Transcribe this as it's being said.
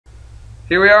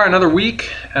Here we are, another week,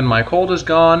 and my cold is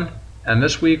gone, and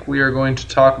this week we are going to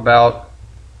talk about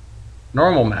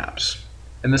normal maps.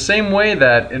 In the same way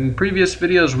that in previous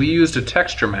videos we used a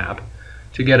texture map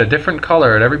to get a different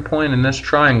color at every point in this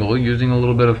triangle using a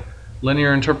little bit of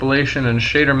linear interpolation and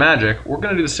shader magic, we're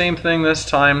going to do the same thing this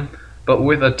time, but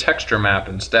with a texture map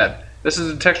instead. This is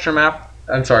a texture map,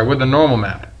 with a normal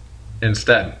map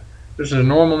instead. This is a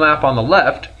normal map on the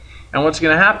left, and what's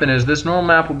going to happen is this normal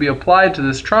map will be applied to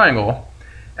this triangle,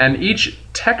 and each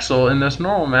texel in this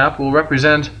normal map will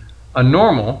represent a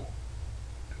normal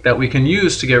that we can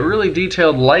use to get really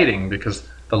detailed lighting, because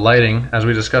the lighting, as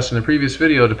we discussed in the previous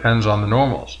video, depends on the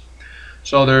normals.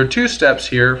 So there are two steps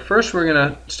here. First,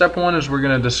 step one is we're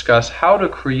going to discuss how to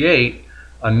create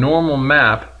a normal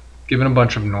map given a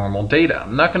bunch of normal data.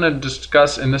 I'm not going to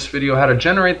discuss in this video how to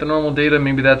generate the normal data.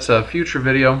 Maybe that's a future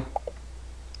video.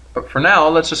 But for now,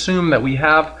 let's assume that we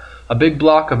have a big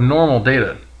block of normal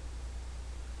data.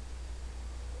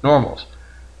 Normals.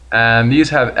 And these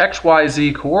have x, y,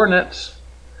 z coordinates.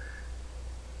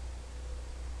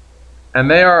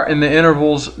 And they are in the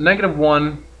intervals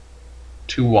 -1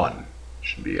 to 1.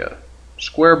 Should be a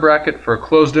square bracket for a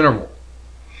closed interval.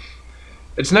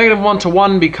 It's -1 to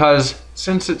 1 because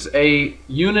since it's a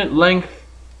unit length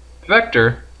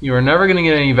vector, you are never going to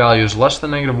get any values less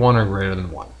than -1 or greater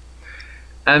than 1.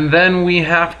 And then we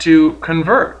have to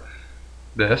convert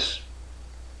this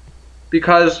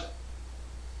because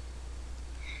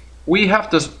we have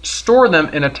to store them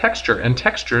in a texture, and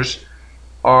textures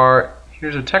are,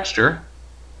 here's a texture.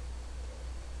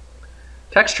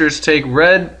 Textures take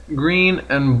red, green,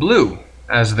 and blue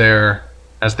as their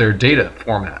data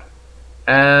format.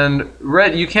 And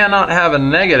red, you cannot have a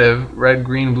negative red,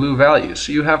 green, blue value.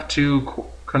 So you have to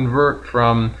convert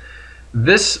from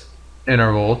this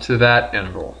interval to that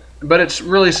interval. But it's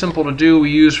really simple to do. We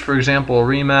use, for example, a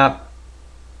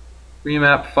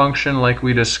remap function like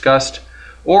we discussed.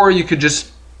 Or you could just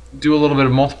do a little bit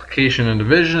of multiplication and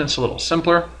division. It's a little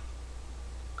simpler.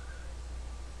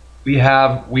 We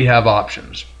have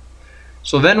options.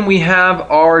 So then we have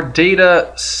our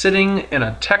data sitting in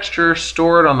a texture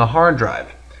stored on the hard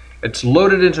drive. It's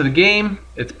loaded into the game,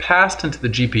 it's passed into the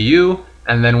GPU,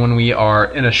 and then when we are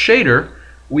in a shader,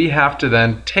 we have to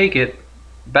then take it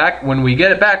back. When we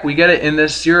get it back, we get it in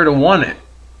this 0 to 1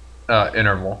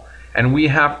 interval, and we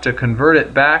have to convert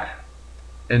it back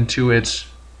into its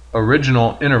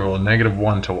original interval,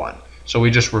 -1 to 1. So we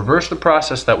just reverse the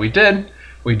process that we did.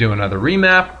 We do another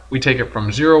remap. We take it from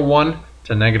 0, 1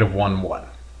 to -1, 1.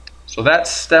 So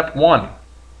that's step one.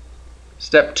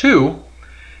 Step two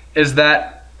is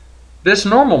that this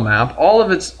normal map, all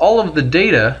of the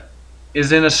data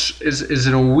is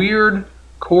in a weird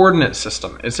coordinate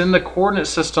system. It's in the coordinate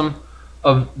system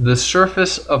of the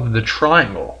surface of the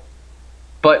triangle.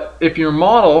 But if your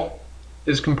model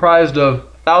is comprised of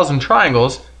 1,000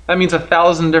 triangles, that means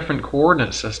 1,000 different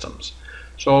coordinate systems.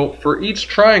 So for each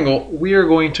triangle, we are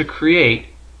going to create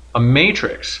a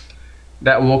matrix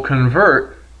that will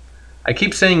convert. I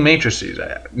keep saying matrices.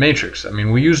 Matrix. I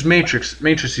mean, we use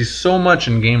matrices so much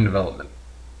in game development.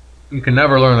 You can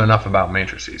never learn enough about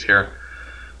matrices here.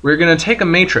 We're going to take a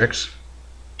matrix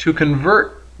to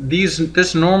convert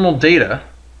this normal data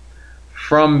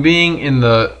from being in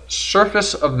the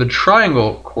surface of the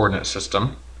triangle coordinate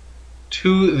system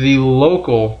to the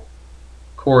local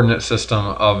coordinate system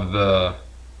of the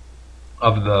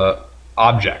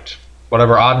object,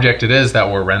 whatever object it is that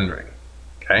we're rendering.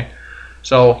 Okay,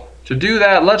 so to do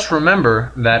that, let's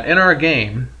remember that in our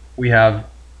game we have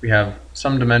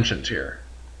some dimensions here.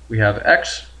 We have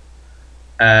x,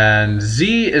 and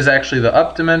z is actually the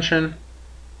up dimension,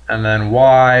 and then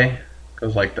y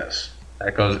goes like this.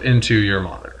 That goes into your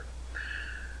monitor.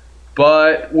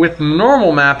 But with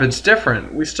normal map, it's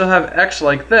different. We still have x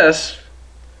like this,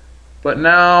 but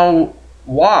now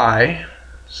y,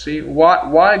 see,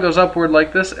 y goes upward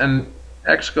like this, and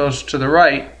x goes to the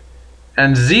right,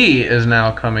 and z is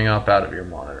now coming up out of your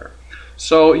monitor.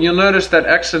 So you'll notice that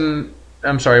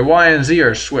y and z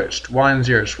are switched. Y and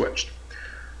z are switched.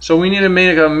 So we need to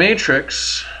make a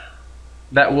matrix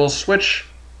that will switch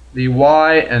the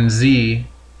y and z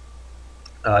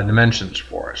dimensions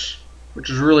for us, which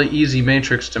is a really easy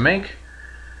matrix to make.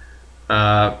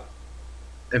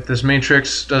 If this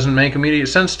matrix doesn't make immediate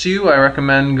sense to you, I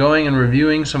recommend going and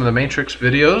reviewing some of the matrix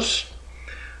videos.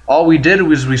 All we did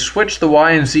was we switched the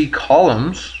y and z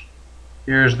columns.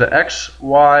 Here's the x,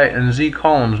 y, and z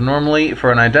columns. Normally,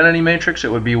 for an identity matrix,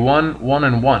 it would be 1, 1,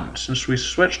 and 1. Since we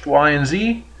switched y and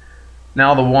z,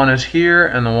 now the 1 is here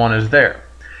and the 1 is there.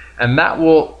 And that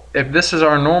will, if this is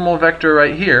our normal vector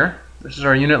right here, this is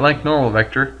our unit length normal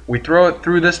vector, we throw it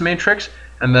through this matrix,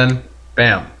 and then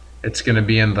bam, it's going to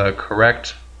be in the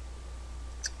correct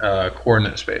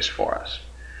coordinate space for us.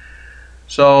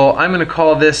 So I'm going to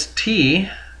call this T,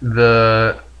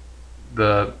 the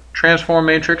transform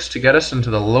matrix, to get us into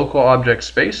the local object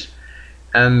space.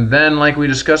 And then, like we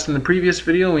discussed in the previous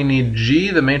video, we need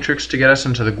G, the matrix, to get us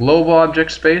into the global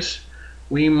object space.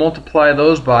 We multiply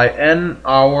those by n,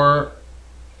 our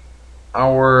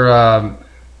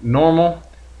normal,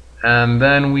 and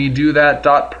then we do that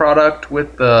dot product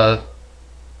with the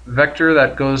vector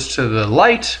that goes to the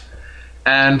light.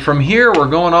 And from here we're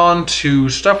going on to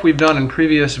stuff we've done in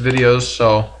previous videos,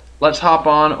 so let's hop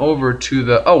on over to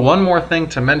the, oh, one more thing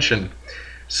to mention,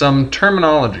 some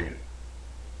terminology.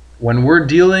 When we're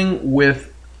dealing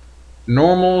with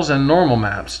normals and normal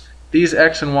maps, these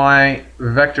x and y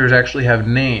vectors actually have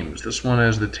names. This one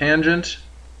is the tangent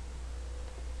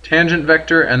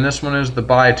vector, and this one is the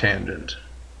bitangent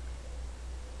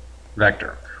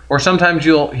vector. Or sometimes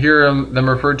you'll hear them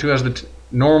referred to as the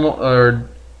normal or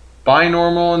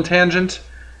binormal and tangent,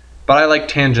 but I like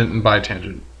tangent and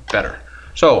bitangent better.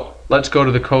 So let's go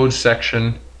to the code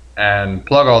section and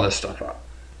plug all this stuff up.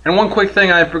 And one quick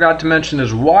thing I forgot to mention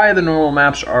is why the normal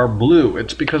maps are blue.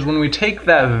 It's because when we take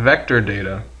that vector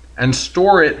data and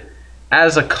store it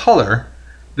as a color,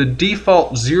 the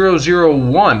default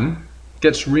 001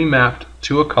 gets remapped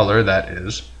to a color that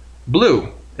is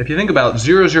blue. If you think about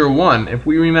 001, if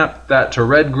we remap that to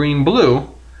red, green, blue,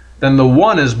 then the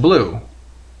 1 is blue.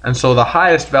 And so the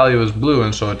highest value is blue,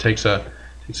 and so it takes a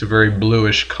very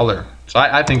bluish color. So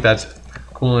I think that's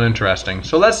cool and interesting.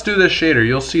 So let's do this shader.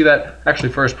 You'll see that, actually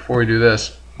first before we do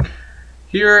this,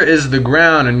 here is the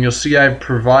ground, and you'll see I've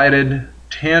provided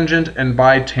tangent and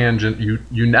bitangent.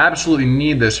 You absolutely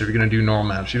need this if you're going to do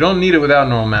normal maps. You don't need it without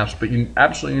normal maps, but you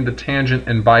absolutely need the tangent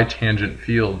and bitangent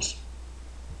fields.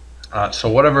 So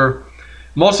whatever,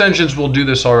 most engines will do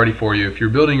this already for you. If you're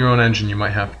building your own engine, you might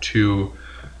have to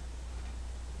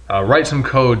write some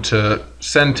code to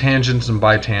send tangents and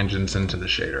bitangents into the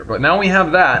shader. But now we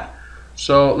have that,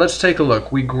 so let's take a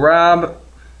look. We grab,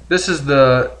 this is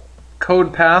the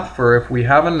code path for if we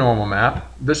have a normal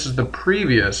map. This is the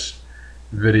previous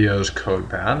video's code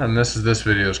path, and this is this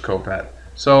video's code path.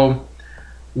 So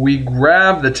we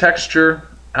grab the texture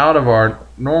out of our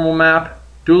normal map,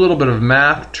 do a little bit of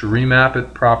math to remap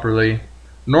it properly,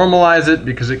 normalize it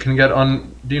because it can get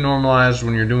denormalized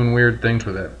when you're doing weird things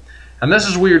with it. And this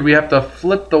is weird, we have to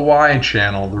flip the Y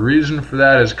channel. The reason for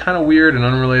that is kind of weird and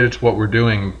unrelated to what we're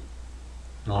doing.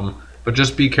 But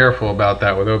just be careful about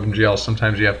that with OpenGL.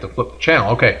 Sometimes you have to flip the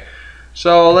channel. Okay,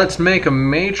 so let's make a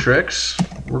matrix.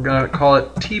 We're going to call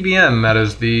it TBN, that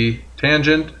is the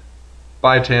tangent,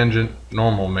 bitangent,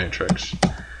 normal matrix.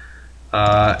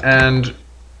 And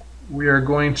we are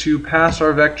going to pass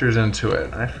our vectors into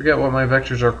it. I forget what my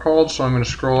vectors are called, so I'm going to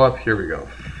scroll up. Here we go.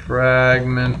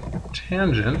 Fragment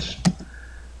tangent,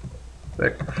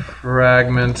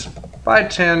 fragment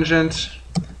bitangent,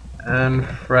 and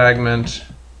fragment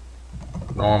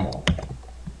normal.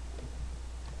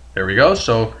 There we go.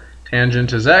 So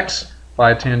tangent is x,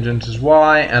 bitangent is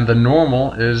y, and the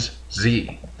normal is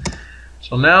z.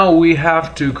 So now we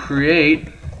have to create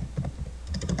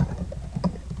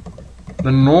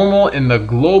the normal in the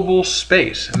global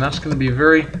space, and that's going to be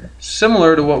very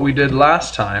similar to what we did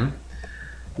last time.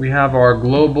 We have our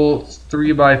global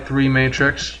 3x3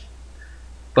 matrix,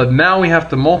 but now we have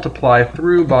to multiply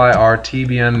through by our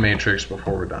TBN matrix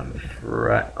before we're done.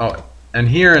 Oh, and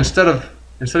here instead of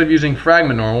using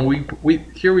fragment normal, we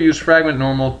use fragment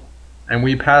normal, and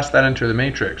we pass that into the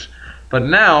matrix. But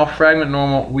now fragment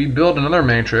normal, we build another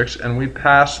matrix, and we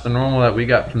pass the normal that we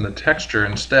got from the texture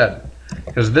instead,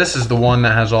 because this is the one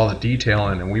that has all the detail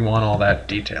in it, and we want all that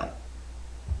detail.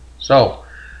 So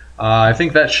I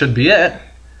think that should be it.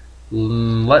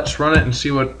 Let's run it and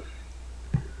see what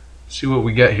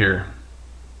we get here.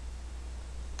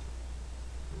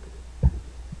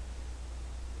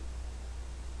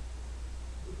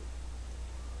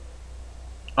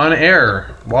 An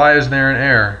error. Why is there an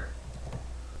error?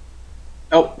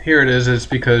 Oh, here it is. It's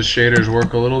because shaders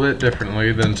work a little bit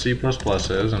differently than C++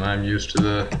 is, and I'm used to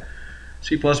the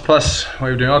C++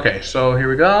 way of doing. Okay, so here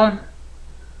we go.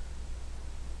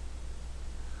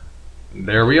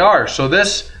 There we are. So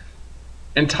this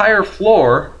entire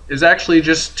floor is actually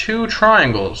just two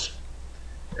triangles.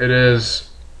 It is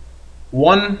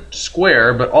one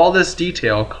square, but all this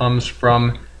detail comes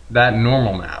from that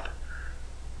normal map.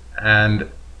 And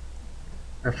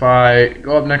if I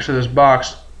go up next to this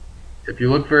box, if you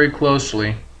look very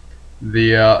closely,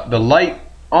 the light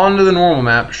onto the normal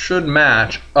map should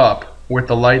match up with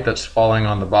the light that's falling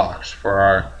on the box for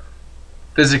our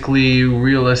physically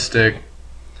realistic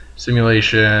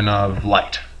simulation of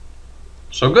light.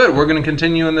 So good, we're going to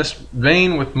continue in this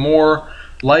vein with more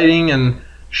lighting and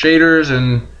shaders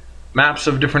and maps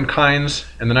of different kinds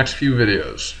in the next few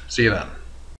videos. See you then.